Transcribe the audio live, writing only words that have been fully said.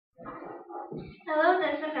Hello,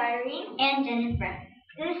 this is Irene. And Jennifer.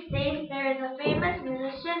 These days there is a famous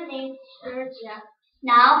musician named Georgia.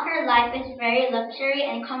 Now her life is very luxury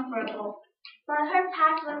and comfortable. But her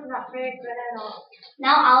past was not very good at all.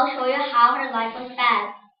 Now I'll show you how her life was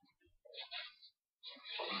bad.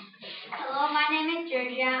 Hello, my name is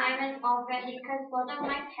Georgia. I'm an orphan because both of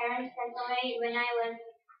my parents passed away when I was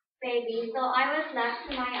baby, so I was left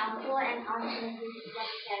to my uncle and aunt in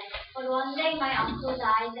care. But one day my uncle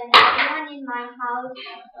died and everyone in my house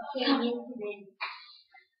came in to me.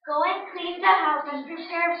 Go and clean the house and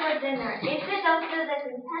prepare for dinner. If you don't do this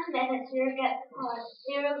in 10 minutes, you'll get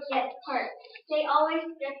hurt. They always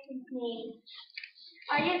threaten me.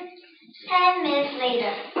 10 minutes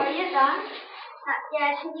later. Are you done?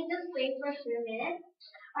 Yeah, can you just wait for a few minutes?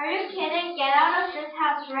 Are you kidding? Get out of this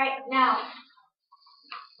house right now.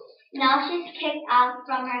 Now she's kicked out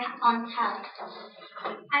from her aunt's house.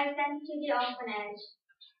 I sent to the orphanage.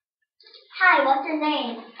 Hi, what's your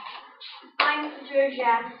name? I'm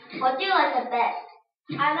Georgia. What do you like the best?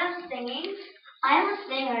 I love singing. I'm a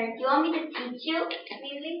singer. Do you want me to teach you?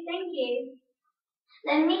 Really, thank you.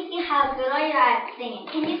 Let me see how good you are at singing.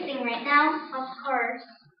 Can you sing right now? Of course.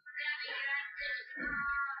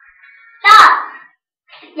 Stop!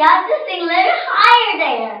 You have to sing a little higher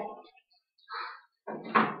there.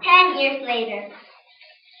 10 years later.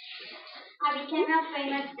 I became a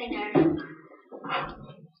famous singer.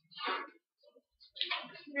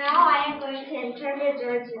 Now I am going to interview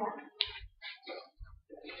Georgia.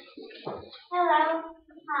 Hello.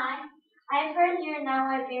 Hi. I've heard you're now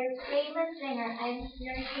a very famous singer. I'm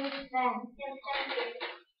your huge fan. Yes, thank you.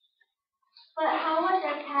 But how was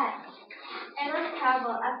your past? It was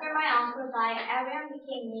terrible. After my uncle died, everyone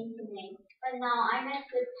became mean to me. But now I'm a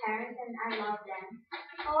good parent and I love them.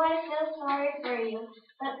 Oh, I feel sorry for you.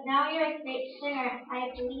 But now you're a great singer. I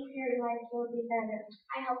believe your life will be better.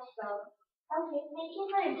 I hope so. Okay, thank you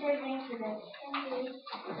for interviewing today. Thank you.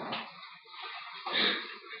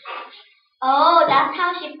 Oh, that's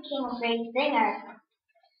how she became a great singer.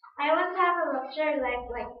 I want to have a luxury life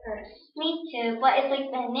like her. Me too, but it's like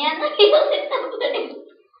banana peels in the pudding.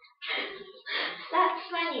 That's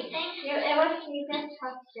funny. Thank you. It was sweet and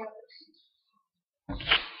tough jokes.